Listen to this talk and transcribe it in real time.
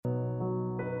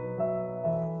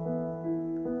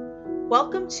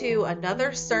Welcome to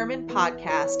another sermon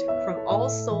podcast from All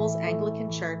Souls Anglican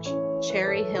Church,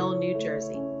 Cherry Hill, New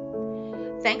Jersey.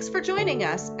 Thanks for joining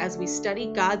us as we study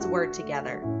God's Word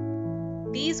together.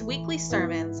 These weekly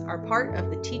sermons are part of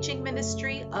the teaching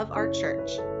ministry of our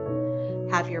church.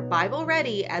 Have your Bible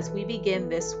ready as we begin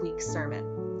this week's sermon.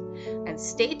 And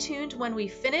stay tuned when we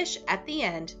finish at the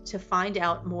end to find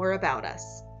out more about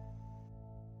us.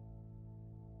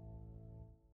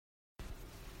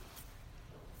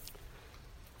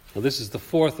 Well, this is the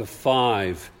fourth of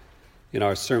 5 in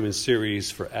our sermon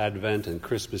series for Advent and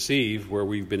Christmas Eve, where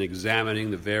we've been examining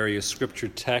the various scripture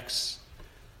texts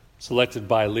selected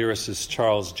by lyricist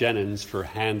Charles Jennens for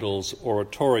Handel's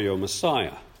oratorio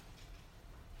Messiah.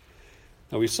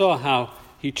 Now, we saw how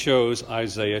he chose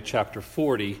Isaiah chapter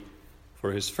 40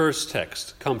 for his first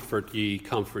text, comfort ye,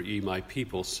 my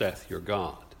people, saith your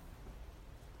God,"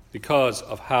 because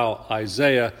of how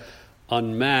Isaiah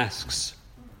unmasks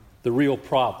the real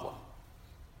problem.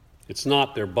 It's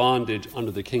not their bondage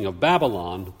under the king of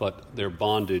Babylon, but their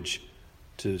bondage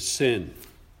to sin.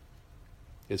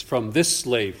 It's from this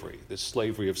slavery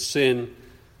of sin,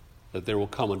 that there will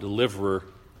come a deliverer,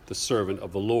 the servant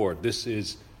of the Lord. This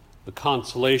is the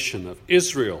consolation of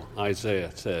Israel,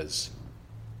 Isaiah says.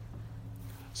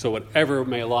 So whatever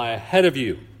may lie ahead of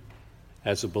you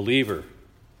as a believer,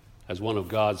 as one of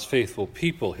God's faithful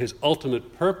people, his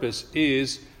ultimate purpose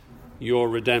is your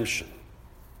redemption.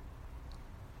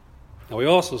 Now, we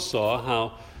also saw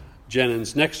how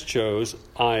Jennens next chose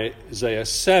Isaiah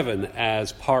 7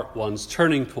 as part 1's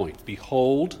turning point.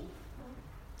 "Behold,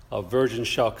 a virgin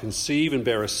shall conceive and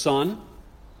bear a son,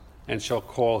 and shall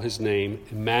call his name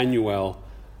Emmanuel,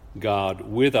 God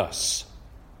with us."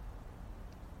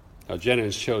 Now,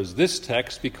 Jennens chose this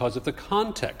text because of the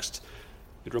context.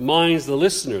 It reminds the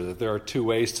listener that there are two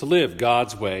ways to live,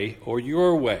 God's way or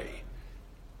your way.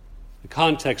 The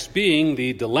context being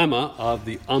the dilemma of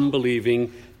the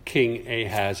unbelieving King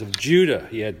Ahaz of Judah.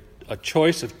 He had a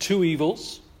choice of two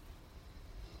evils: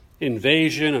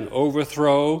 invasion and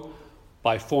overthrow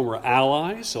by former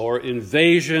allies, or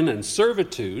invasion and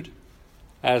servitude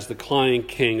as the declining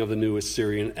king of the new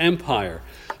Assyrian Empire.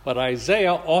 But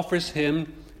Isaiah offers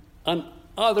him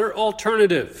another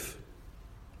alternative.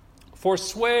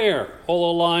 Forswear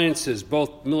all alliances,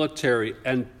 both military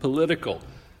and political.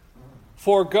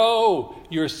 Forgo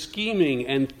your scheming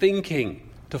and thinking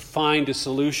to find a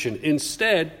solution.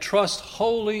 Instead, trust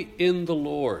wholly in the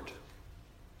Lord.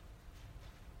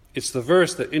 It's the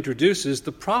verse that introduces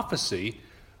the prophecy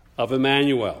of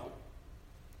Emmanuel.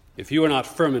 If you are not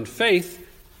firm in faith,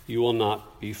 you will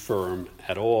not be firm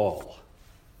at all.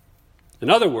 In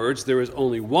other words, there is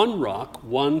only one rock,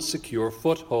 one secure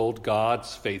foothold,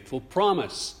 God's faithful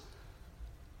promise.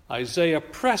 Isaiah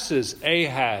presses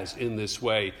Ahaz in this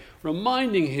way,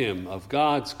 reminding him of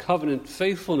God's covenant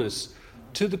faithfulness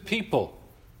to the people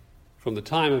from the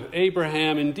time of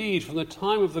Abraham, indeed from the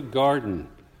time of the garden,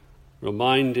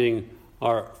 reminding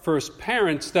our first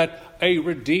parents that a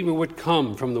Redeemer would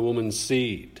come from the woman's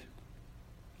seed.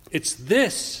 It's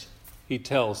this, he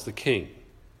tells the king,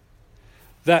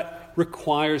 that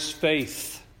requires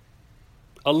faith,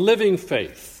 a living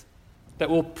faith, that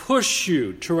will push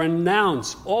you to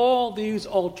renounce all these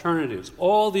alternatives,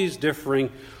 all these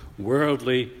differing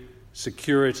worldly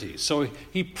securities. So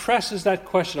he presses that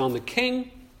question on the king,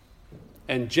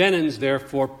 and Jennens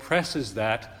therefore presses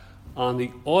that on the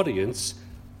audience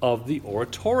of the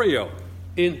oratorio.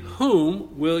 In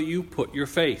whom will you put your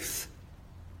faith?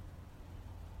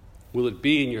 Will it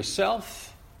be in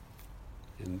yourself,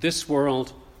 in this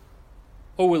world,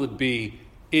 or will it be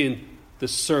in the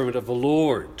servant of the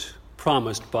Lord,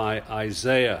 promised by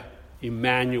Isaiah,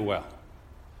 Emmanuel,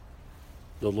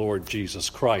 the Lord Jesus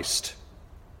Christ?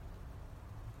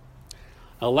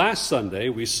 Now, last Sunday,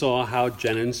 we saw how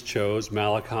Jennens chose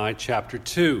Malachi chapter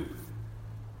 2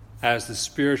 as the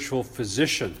spiritual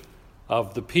physician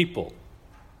of the people.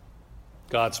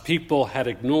 God's people had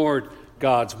ignored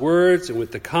God's words, and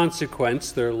with the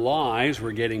consequence, their lives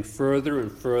were getting further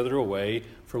and further away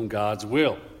from God's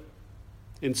will.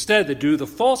 Instead, they drew the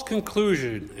false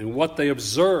conclusion in what they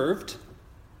observed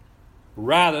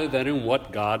rather than in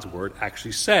what God's word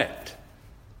actually said.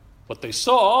 What they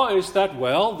saw is that,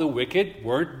 well, the wicked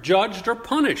weren't judged or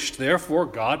punished. Therefore,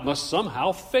 God must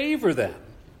somehow favor them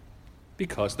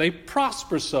because they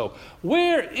prosper so.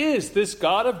 Where is this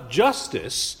God of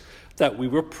justice that we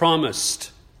were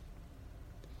promised?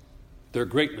 Their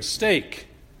great mistake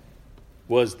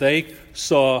was they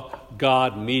saw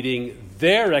God meeting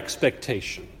their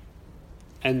expectation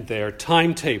and their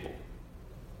timetable.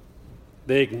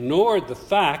 They ignored the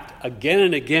fact, again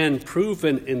and again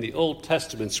proven in the Old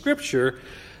Testament scripture,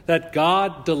 that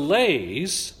God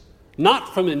delays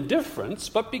not from indifference,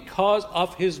 but because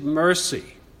of his mercy.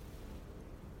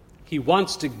 He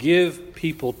wants to give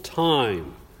people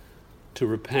time to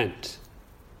repent.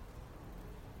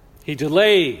 He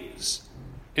delays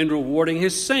in rewarding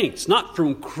his saints, not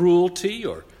from cruelty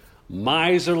or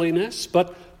miserliness,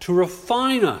 but to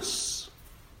refine us,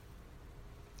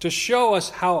 to show us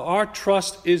how our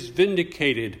trust is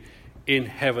vindicated in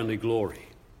heavenly glory.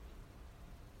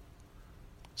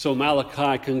 So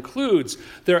Malachi concludes,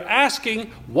 they're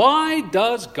asking, why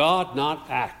does God not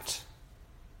act?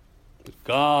 But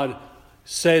God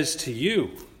says to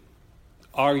you,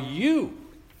 are you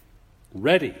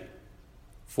ready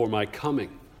for my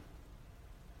coming?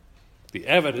 The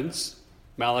evidence,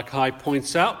 Malachi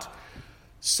points out,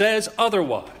 says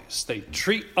otherwise. They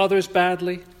treat others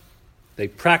badly. They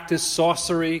practice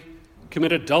sorcery,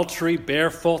 commit adultery, bear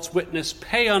false witness,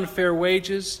 pay unfair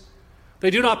wages. They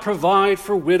do not provide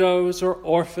for widows or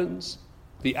orphans,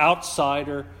 the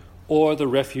outsider or the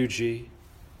refugee.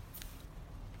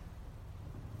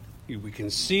 We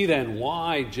can see then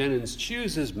why Jennens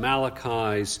chooses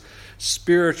Malachi's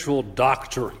spiritual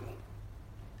doctrine.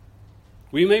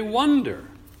 We may wonder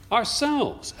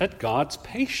ourselves at God's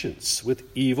patience with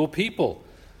evil people.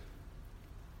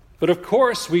 But of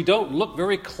course, we don't look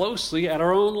very closely at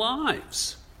our own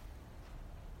lives.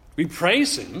 We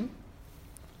praise him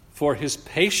for his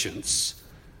patience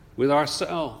with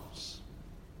ourselves.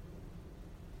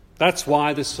 That's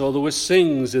why the soloist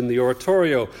sings in the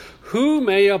oratorio, who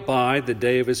may abide the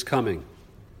day of his coming?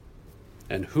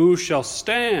 And who shall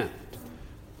stand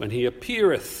when he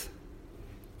appeareth?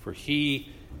 For he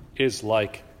is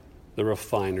like the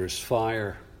refiner's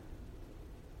fire.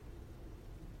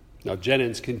 Now,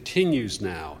 Jennens continues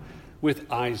now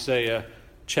with Isaiah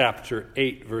chapter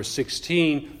 8, verse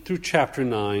 16 through chapter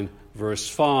 9, verse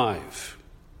 5.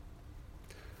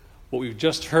 What we've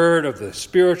just heard of the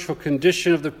spiritual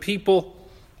condition of the people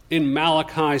in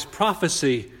Malachi's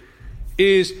prophecy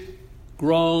is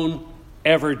grown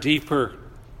ever deeper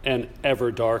and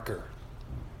ever darker.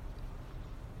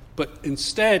 But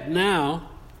instead now,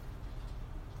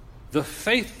 the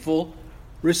faithful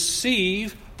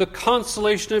receive the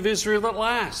consolation of Israel at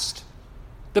last.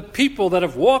 The people that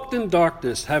have walked in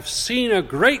darkness have seen a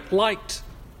great light,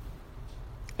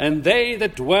 and they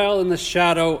that dwell in the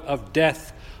shadow of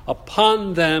death,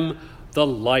 upon them the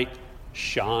light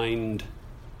shined.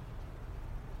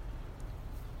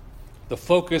 The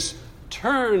focus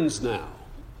turns now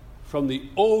from the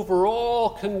overall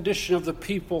condition of the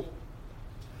people,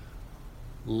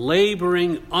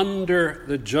 laboring under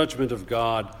the judgment of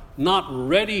God, not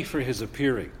ready for his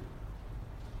appearing.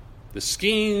 The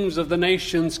schemes of the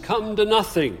nations come to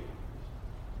nothing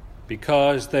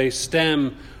because they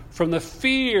stem from the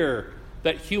fear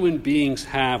that human beings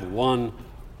have one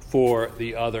for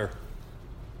the other.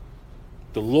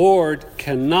 The Lord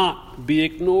cannot be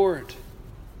ignored.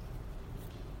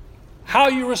 How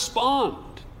you respond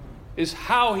is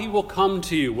how he will come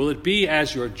to you. Will it be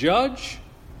as your judge,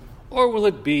 or will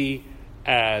it be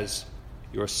as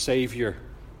your Savior?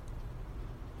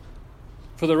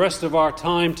 For the rest of our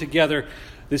time together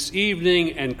this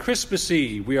evening and Christmas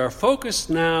Eve, we are focused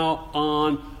now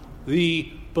on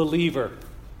the believer,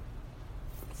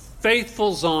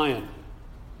 faithful Zion,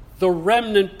 the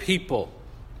remnant people,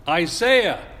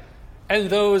 Isaiah, and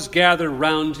those gathered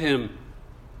round him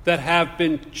that have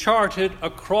been charted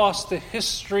across the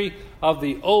history of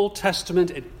the Old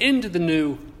Testament and into the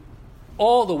New,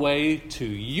 all the way to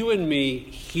you and me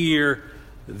here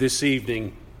this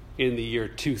evening in the year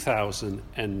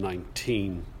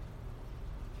 2019.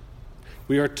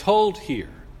 We are told here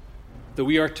that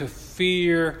we are to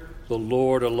fear the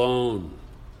Lord alone.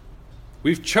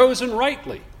 We've chosen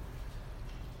rightly,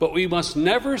 but we must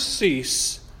never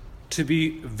cease to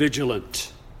be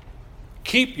vigilant.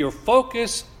 Keep your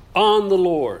focus on the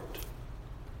Lord,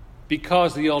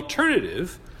 because the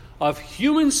alternative of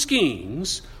human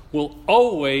schemes will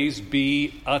always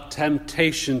be a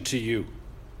temptation to you.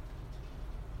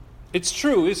 It's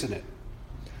true, isn't it?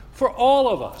 For all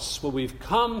of us, when we've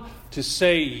come to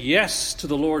say yes to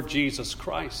the Lord Jesus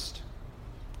Christ,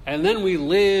 and then we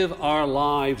live our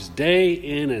lives day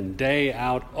in and day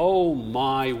out, oh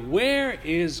my, where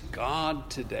is God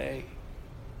today?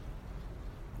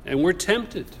 And we're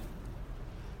tempted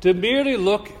to merely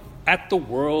look at the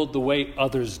world the way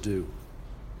others do.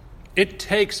 It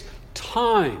takes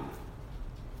time,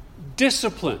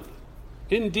 discipline.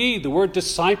 Indeed, the word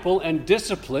disciple and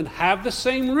discipline have the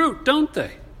same root, don't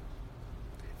they?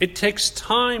 It takes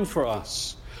time for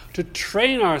us to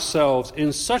train ourselves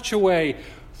in such a way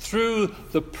through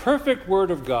the perfect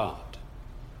Word of God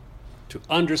to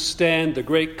understand the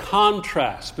great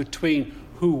contrast between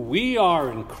who we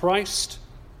are in Christ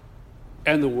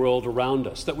and the world around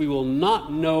us, that we will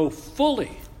not know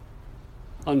fully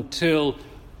until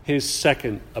his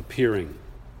second appearing.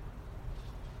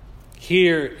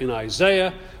 Here in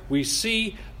Isaiah, we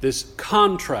see this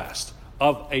contrast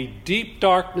of a deep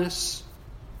darkness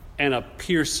and a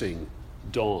piercing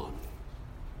dawn.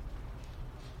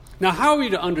 Now, how are we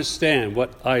to understand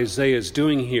what Isaiah is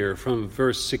doing here from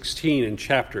verse 16 in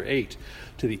chapter 8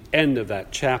 to the end of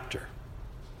that chapter?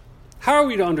 How are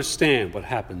we to understand what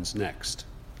happens next?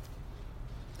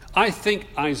 I think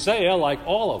Isaiah, like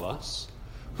all of us,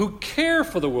 who care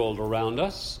for the world around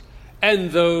us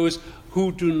and those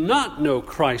who do not know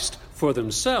Christ for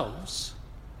themselves,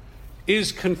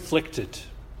 is conflicted.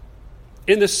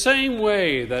 In the same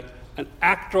way that an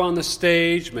actor on the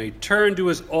stage may turn to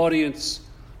his audience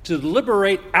to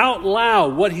deliberate out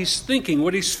loud what he's thinking,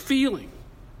 what he's feeling,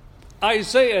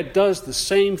 Isaiah does the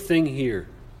same thing here.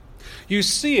 You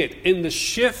see it in the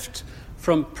shift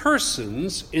from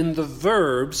persons in the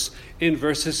verbs in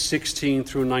verses 16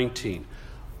 through 19.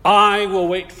 I will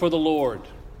wait for the Lord.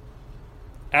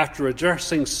 After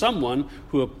addressing someone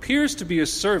who appears to be a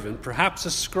servant, perhaps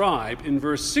a scribe, in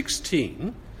verse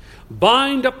 16,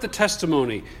 bind up the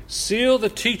testimony, seal the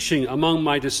teaching among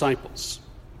my disciples.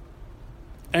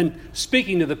 And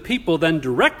speaking to the people then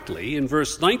directly in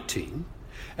verse 19,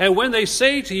 and when they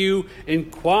say to you,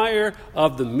 inquire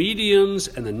of the mediums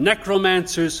and the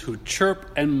necromancers who chirp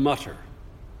and mutter.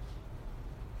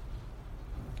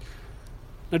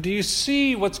 Now, do you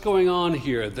see what's going on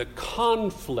here? The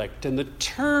conflict and the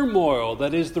turmoil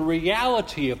that is the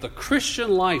reality of the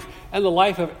Christian life and the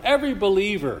life of every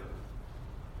believer.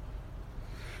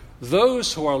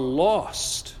 Those who are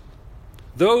lost,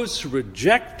 those who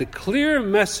reject the clear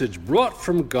message brought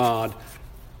from God,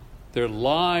 their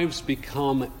lives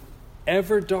become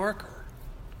ever darker.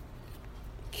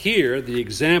 Here, the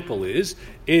example is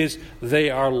they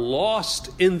are lost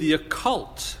in the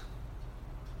occult.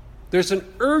 There's an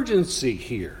urgency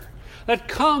here that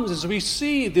comes as we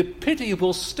see the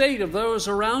pitiable state of those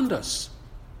around us.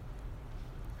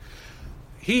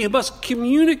 He must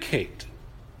communicate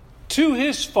to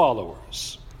his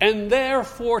followers and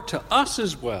therefore to us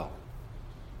as well.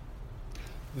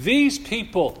 These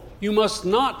people, you must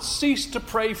not cease to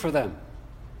pray for them.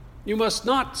 You must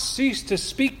not cease to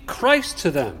speak Christ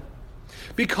to them,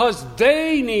 because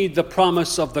they need the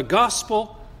promise of the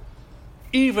gospel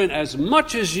even as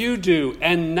much as you do,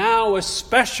 and now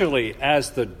especially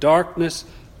as the darkness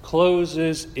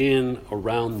closes in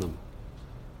around them.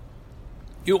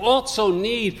 You also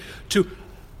need to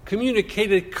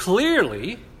communicate it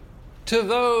clearly to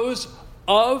those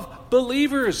of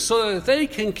believers so that they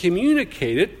can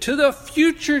communicate it to the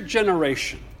future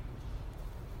generation.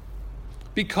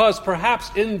 Because perhaps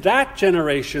in that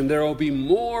generation there will be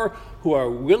more who are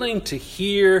willing to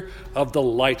hear of the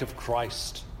light of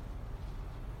Christ.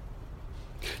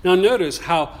 Now notice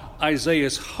how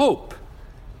Isaiah's hope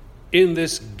in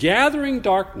this gathering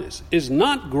darkness is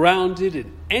not grounded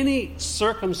in any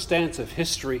circumstance of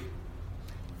history,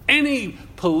 any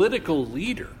political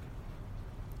leader,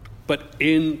 but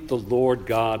in the Lord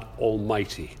God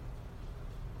Almighty.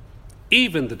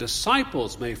 Even the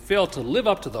disciples may fail to live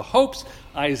up to the hopes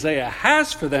Isaiah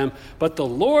has for them, but the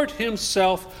Lord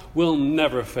himself will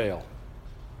never fail.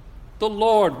 The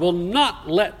Lord will not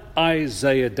let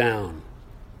Isaiah down.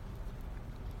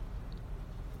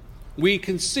 We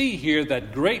can see here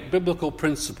that great biblical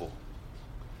principle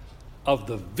of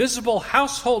the visible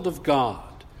household of God,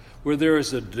 where there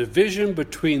is a division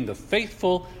between the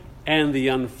faithful and the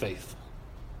unfaithful.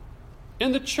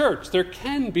 In the church, there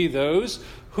can be those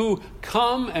who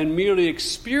come and merely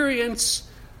experience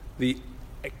the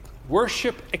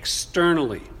worship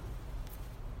externally.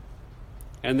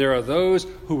 And there are those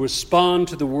who respond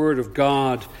to the Word of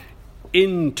God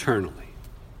internally,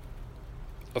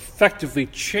 effectively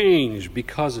changed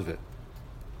because of it.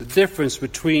 The difference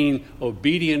between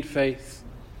obedient faith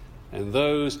and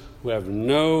those who have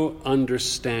no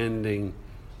understanding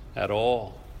at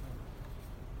all.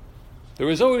 There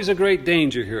is always a great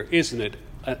danger here, isn't it?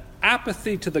 An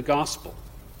apathy to the gospel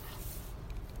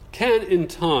can in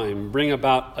time bring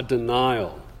about a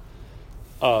denial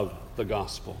of the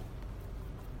gospel.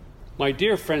 My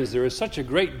dear friends, there is such a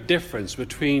great difference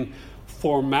between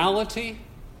formality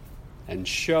and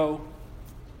show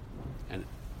and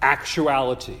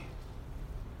actuality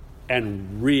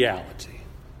and reality.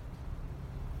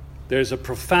 There's a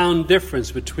profound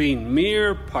difference between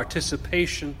mere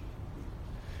participation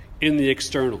in the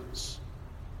externals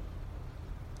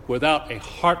without a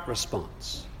heart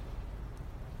response,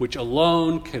 which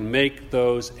alone can make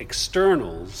those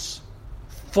externals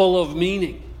full of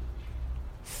meaning,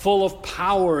 full of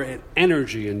power and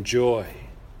energy and joy.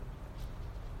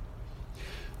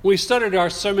 When we studied our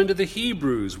sermon to the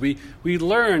Hebrews, we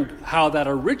learned how that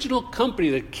original company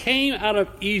that came out of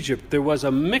Egypt, there was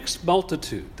a mixed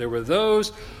multitude. There were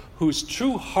those whose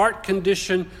true heart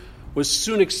condition was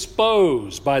soon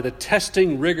exposed by the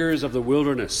testing rigors of the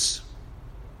wilderness.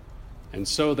 And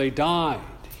so they died,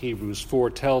 Hebrews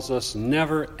 4 tells us,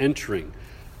 never entering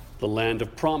the land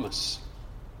of promise.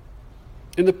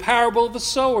 In the parable of the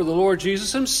sower, the Lord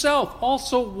Jesus himself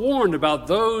also warned about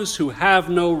those who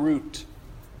have no root,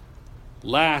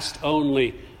 last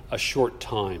only a short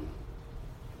time.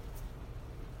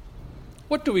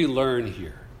 What do we learn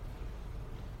here?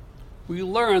 We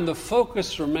learn the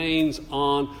focus remains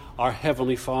on our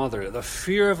Heavenly Father. The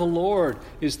fear of the Lord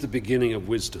is the beginning of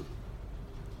wisdom,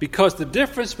 because the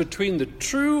difference between the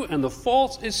true and the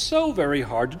false is so very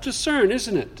hard to discern,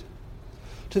 isn't it?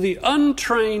 To the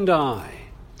untrained eye,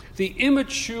 the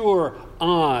immature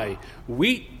eye,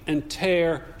 wheat and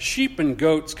tare, sheep and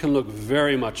goats can look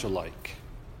very much alike.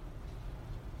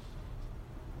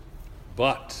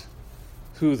 But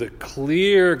through the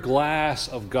clear glass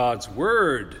of God's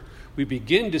Word, we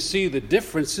begin to see the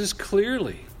differences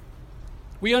clearly.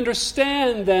 We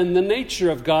understand then the nature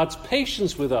of God's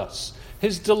patience with us,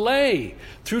 his delay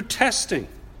through testing,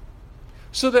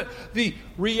 so that the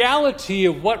reality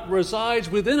of what resides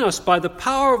within us by the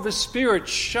power of the Spirit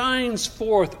shines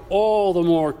forth all the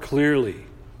more clearly,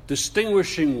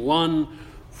 distinguishing one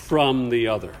from the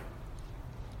other.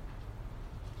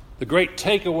 The great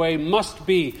takeaway must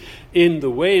be in the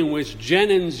way in which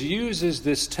Jennings uses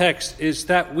this text is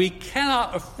that we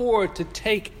cannot afford to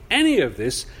take any of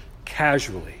this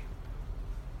casually.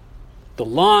 The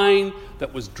line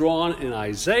that was drawn in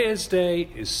Isaiah's day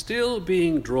is still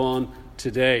being drawn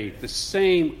today. The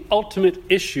same ultimate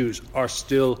issues are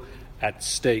still at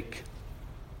stake.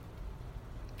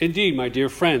 Indeed, my dear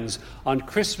friends, on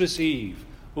Christmas Eve,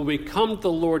 when we come to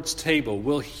the Lord's table,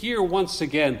 we'll hear once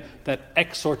again that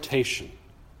exhortation.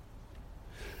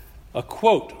 A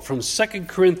quote from 2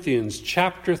 Corinthians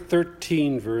chapter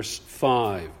 13, verse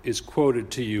 5 is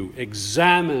quoted to you.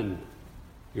 Examine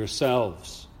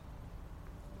yourselves.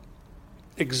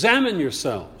 Examine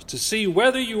yourselves to see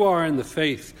whether you are in the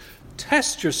faith.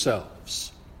 Test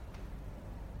yourselves.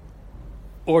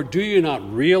 Or do you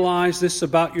not realize this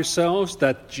about yourselves,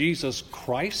 that Jesus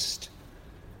Christ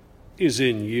is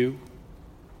in you?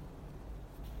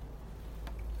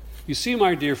 You see,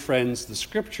 my dear friends, the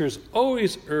Scriptures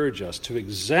always urge us to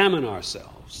examine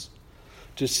ourselves,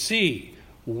 to see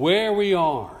where we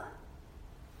are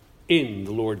in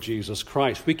the Lord Jesus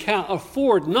Christ. We can't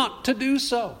afford not to do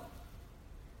so.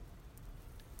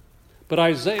 But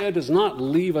Isaiah does not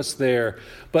leave us there,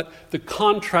 but the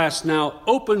contrast now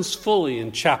opens fully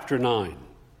in chapter 9,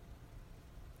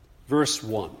 verse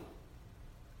 1.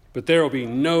 But there will be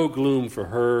no gloom for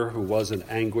her who was in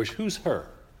anguish. Who's her?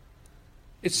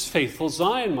 It's faithful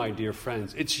Zion, my dear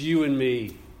friends. It's you and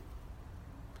me.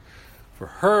 For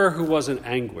her who was in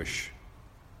anguish.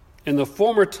 In the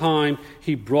former time,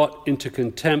 he brought into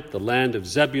contempt the land of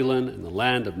Zebulun and the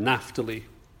land of Naphtali.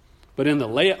 But in the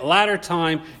latter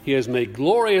time, he has made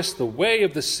glorious the way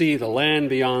of the sea, the land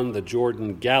beyond the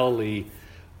Jordan, Galilee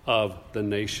of the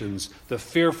nations. The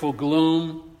fearful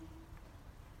gloom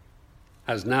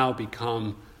has now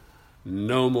become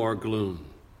no more gloom.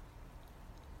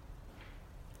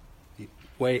 The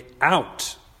way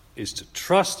out is to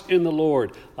trust in the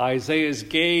Lord. Isaiah's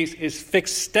gaze is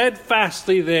fixed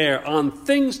steadfastly there on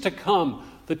things to come,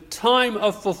 the time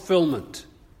of fulfillment.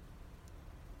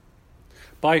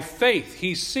 By faith,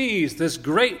 he sees this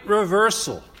great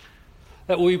reversal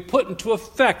that will be put into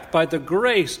effect by the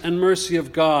grace and mercy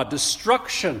of God.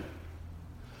 Destruction,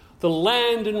 the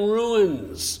land in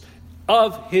ruins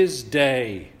of his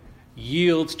day,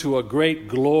 yields to a great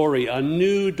glory. A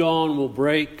new dawn will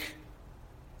break,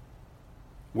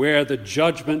 where the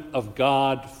judgment of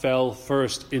God fell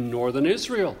first in northern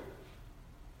Israel.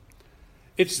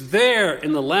 It's there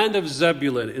in the land of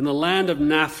Zebulun, in the land of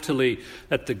Naphtali,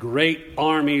 that the great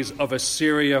armies of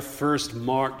Assyria first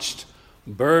marched,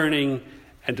 burning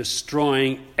and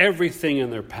destroying everything in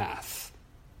their path.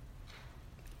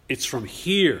 It's from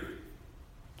here,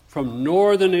 from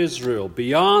northern Israel,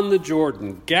 beyond the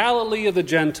Jordan, Galilee of the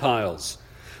Gentiles,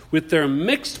 with their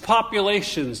mixed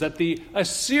populations that the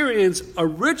Assyrians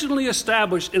originally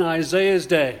established in Isaiah's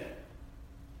day,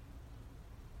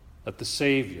 that the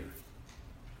Savior,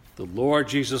 the Lord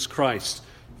Jesus Christ,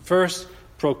 first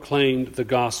proclaimed the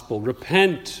gospel.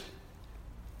 Repent,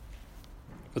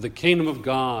 for the kingdom of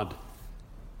God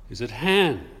is at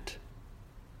hand.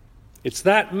 It's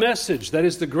that message that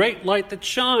is the great light that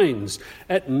shines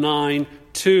at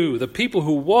 9:2. The people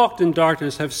who walked in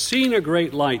darkness have seen a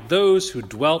great light. Those who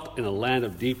dwelt in a land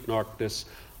of deep darkness,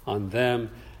 on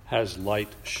them has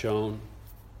light shone.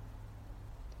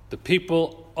 The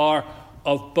people are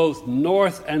of both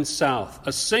north and south,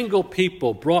 a single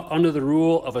people brought under the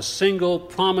rule of a single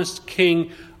promised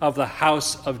king of the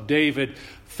house of David.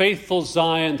 Faithful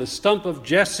Zion, the stump of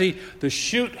Jesse, the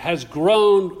shoot has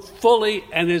grown fully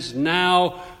and is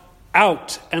now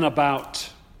out and about.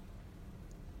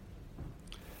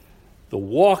 The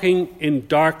walking in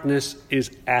darkness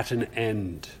is at an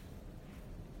end.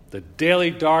 The daily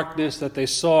darkness that they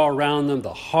saw around them,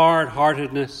 the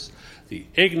hard-heartedness, the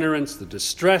ignorance, the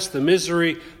distress, the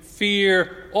misery,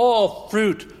 fear, all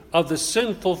fruit of the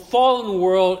sinful, fallen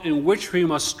world in which we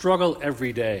must struggle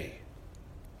every day.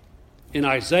 In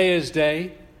Isaiah's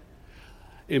day,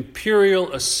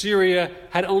 imperial Assyria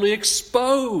had only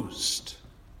exposed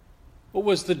what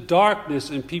was the darkness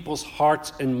in people's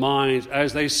hearts and minds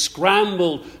as they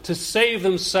scrambled to save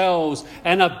themselves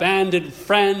and abandoned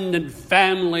friend and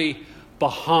family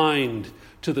behind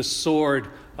to the sword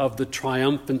of the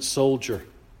triumphant soldier.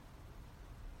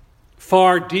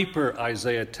 Far deeper,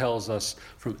 Isaiah tells us,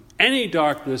 from any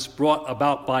darkness brought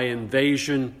about by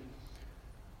invasion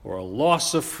or a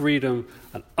loss of freedom,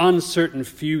 an uncertain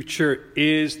future,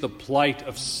 is the plight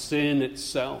of sin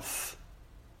itself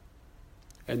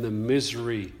and the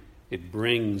misery it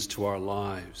brings to our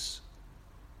lives.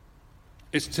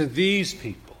 It's to these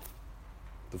people,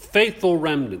 the faithful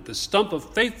remnant, the stump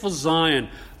of faithful Zion,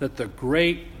 that the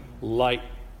great light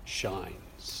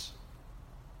shines.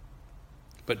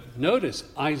 But notice,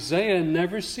 Isaiah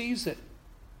never sees it.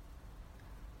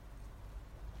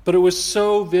 But it was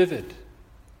so vivid,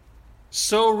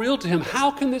 so real to him.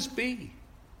 How can this be?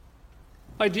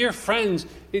 My dear friends,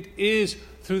 it is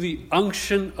through the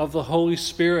unction of the Holy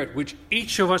Spirit, which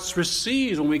each of us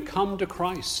receives when we come to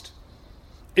Christ.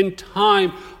 In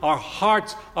time, our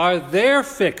hearts are there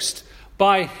fixed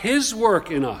by his work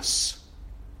in us.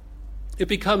 It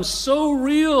becomes so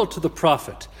real to the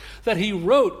prophet that he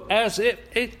wrote as if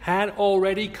it had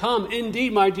already come.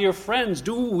 Indeed, my dear friends,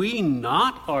 do we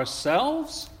not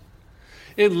ourselves,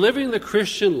 in living the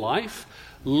Christian life,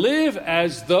 live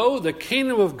as though the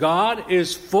kingdom of God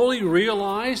is fully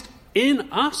realized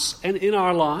in us and in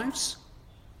our lives?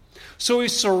 So we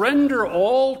surrender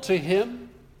all to him,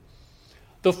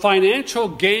 the financial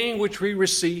gain which we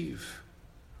receive,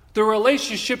 the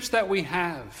relationships that we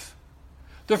have,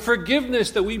 the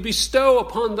forgiveness that we bestow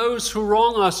upon those who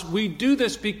wrong us. We do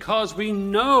this because we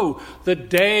know the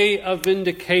day of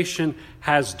vindication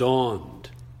has dawned.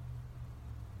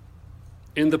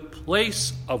 In the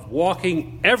place of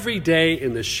walking every day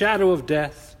in the shadow of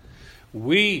death,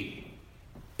 we,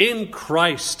 in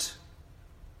Christ,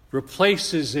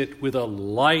 replaces it with a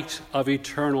light of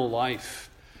eternal life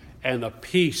and a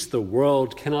peace the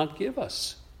world cannot give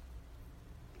us.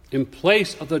 In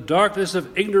place of the darkness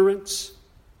of ignorance,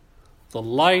 the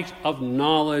light of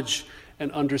knowledge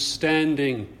and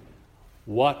understanding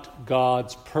what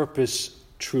God's purpose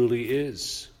truly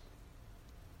is.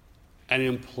 And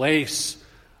in place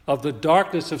of the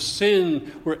darkness of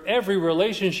sin, where every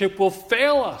relationship will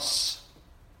fail us,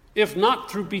 if not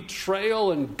through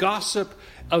betrayal and gossip,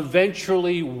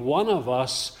 eventually one of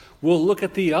us will look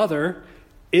at the other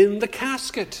in the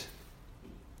casket.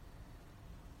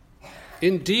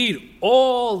 Indeed,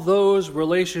 all those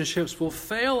relationships will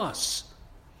fail us.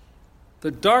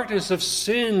 The darkness of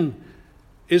sin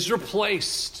is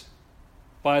replaced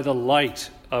by the light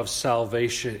of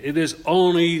salvation. It is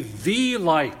only the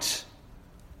light,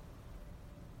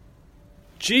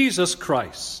 Jesus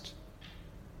Christ,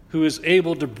 who is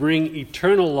able to bring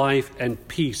eternal life and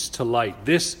peace to light.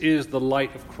 This is the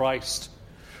light of Christ,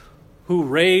 who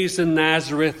raised in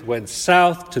Nazareth, went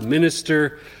south to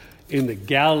minister in the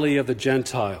Galilee of the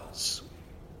Gentiles,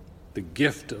 the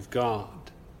gift of God.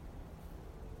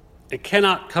 It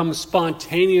cannot come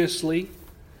spontaneously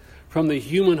from the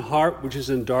human heart which is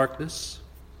in darkness.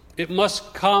 It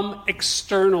must come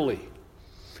externally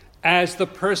as the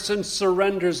person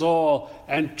surrenders all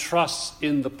and trusts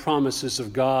in the promises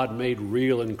of God made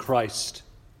real in Christ.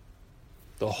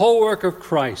 The whole work of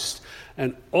Christ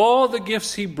and all the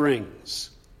gifts he brings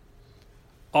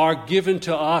are given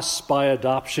to us by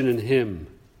adoption in him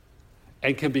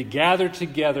and can be gathered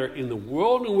together in the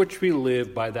world in which we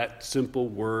live by that simple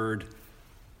word,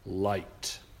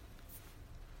 light.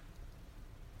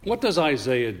 What does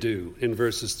Isaiah do in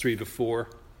verses 3-4?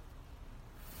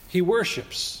 He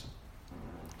worships.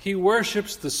 He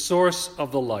worships the source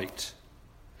of the light.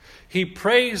 He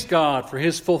praised God for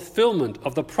his fulfillment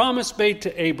of the promise made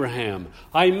to Abraham.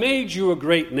 I made you a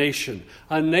great nation,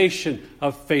 a nation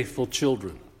of faithful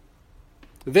children.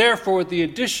 Therefore, with the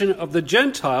addition of the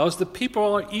Gentiles, the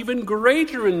people are even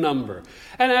greater in number.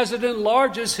 And as it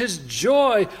enlarges, his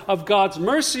joy of God's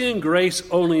mercy and grace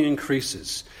only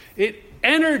increases. It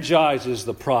energizes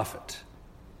the prophet,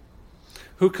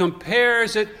 who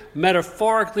compares it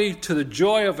metaphorically to the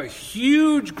joy of a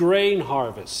huge grain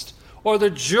harvest, or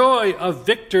the joy of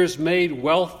victors made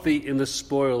wealthy in the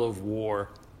spoil of war.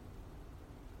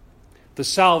 The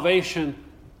salvation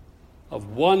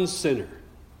of one sinner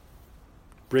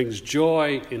brings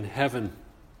joy in heaven.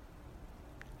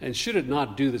 And should it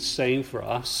not do the same for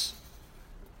us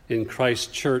in Christ's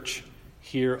church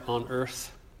here on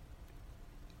earth?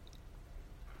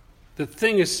 The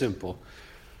thing is simple.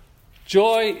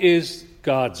 Joy is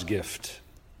God's gift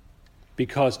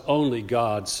because only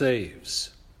God saves.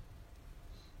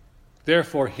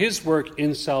 Therefore, his work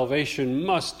in salvation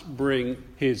must bring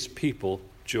his people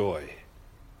joy.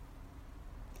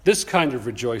 This kind of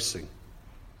rejoicing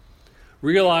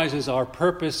realizes our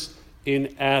purpose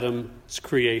in Adam's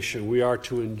creation. We are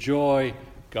to enjoy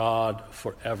God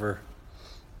forever.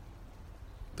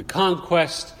 The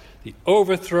conquest, the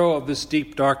overthrow of this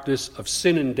deep darkness of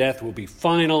sin and death will be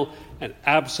final and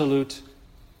absolute.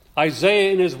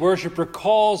 Isaiah in his worship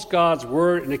recalls God's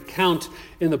word and account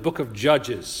in the book of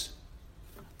Judges.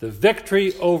 The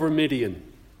victory over Midian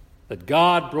that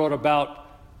God brought about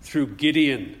through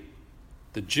Gideon,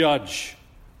 the judge,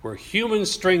 where human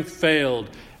strength failed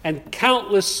and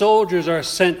countless soldiers are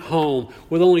sent home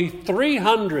with only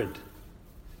 300.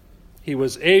 He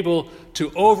was able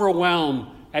to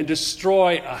overwhelm and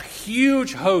destroy a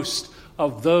huge host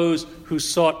of those who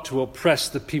sought to oppress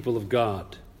the people of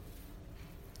God.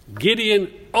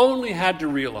 Gideon only had to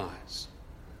realize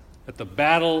that the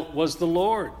battle was the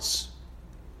Lord's,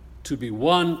 to be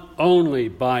won only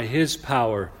by his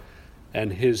power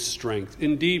and his strength.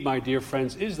 Indeed, my dear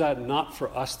friends, is that not for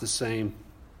us the same?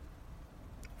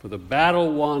 For the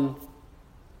battle won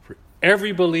for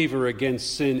every believer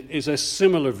against sin is a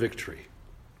similar victory,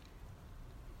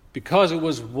 because it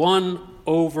was won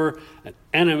over an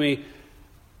enemy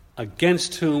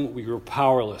against whom we were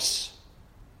powerless.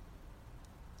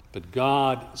 But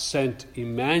God sent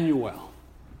Emmanuel,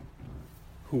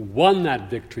 who won that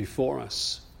victory for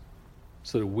us,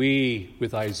 so that we,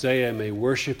 with Isaiah, may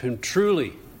worship him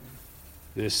truly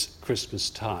this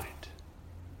Christmas tide.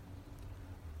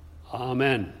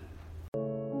 Amen.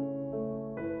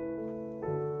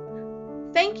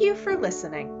 Thank you for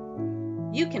listening.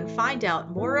 You can find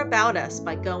out more about us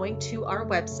by going to our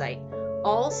website,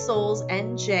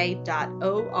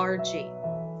 allsoulsnj.org.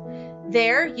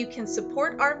 There, you can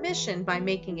support our mission by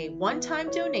making a one-time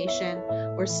donation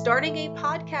or starting a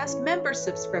podcast member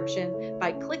subscription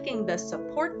by clicking the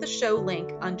Support the Show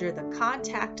link under the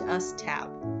Contact Us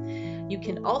tab. You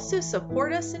can also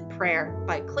support us in prayer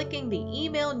by clicking the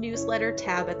Email Newsletter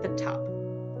tab at the top.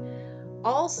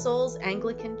 All Souls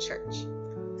Anglican Church.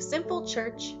 Simple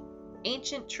church,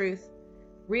 ancient truth,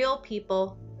 real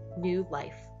people, new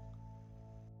life.